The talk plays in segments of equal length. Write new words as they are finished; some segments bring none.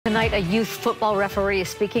Tonight, a youth football referee is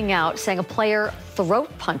speaking out, saying a player throat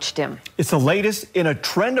punched him. It's the latest in a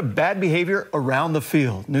trend of bad behavior around the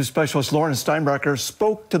field. News specialist Lauren Steinbrecher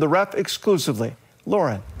spoke to the ref exclusively.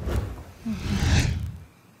 Lauren.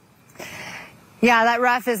 Yeah, that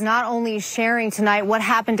ref is not only sharing tonight what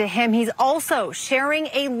happened to him, he's also sharing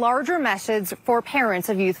a larger message for parents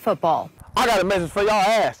of youth football. I got a message for y'all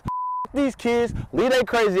ass. These kids, leave their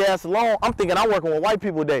crazy ass alone. I'm thinking I'm working with white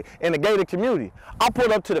people today in the gated community. I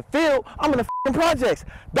pulled up to the field, I'm in the projects.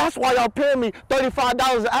 That's why y'all paying me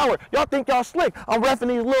 $35 an hour. Y'all think y'all slick. I'm reffing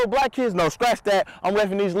these little black kids. No, scratch that. I'm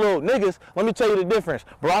reffing these little niggas. Let me tell you the difference.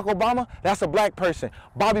 Barack Obama, that's a black person.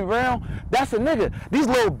 Bobby Brown, that's a nigga. These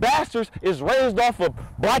little bastards is raised off of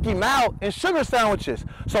Blackie Mal and sugar sandwiches.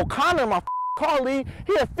 So Connor, my colleague,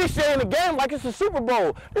 he officiating the game like it's a Super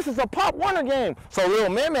Bowl. This is a Pop Warner game. So little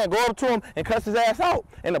Man go up to him and cuss his ass out.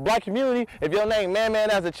 In the black community, if your name Man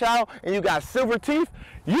as a child and you got silver teeth,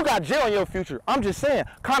 you got jail in your future. I'm just saying.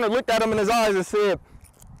 Connor looked at him in his eyes and said,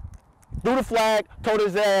 threw the flag, told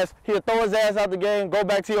his ass, he'll throw his ass out the game, go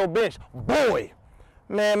back to your bench. Boy.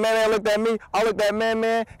 Man looked at me, I looked at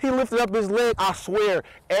Man, he lifted up his leg. I swear,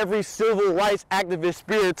 every civil rights activist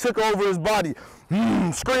spirit took over his body.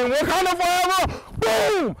 Scream, Wakanda forever!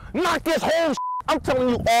 Boom! Knocked this whole I'm telling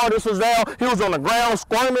you, all this was down. He was on the ground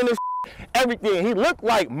squirming and everything. He looked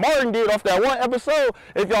like Martin did off that one episode.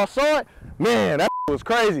 If y'all saw it, man, that was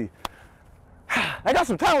crazy. I got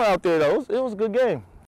some talent out there, though. It was a good game.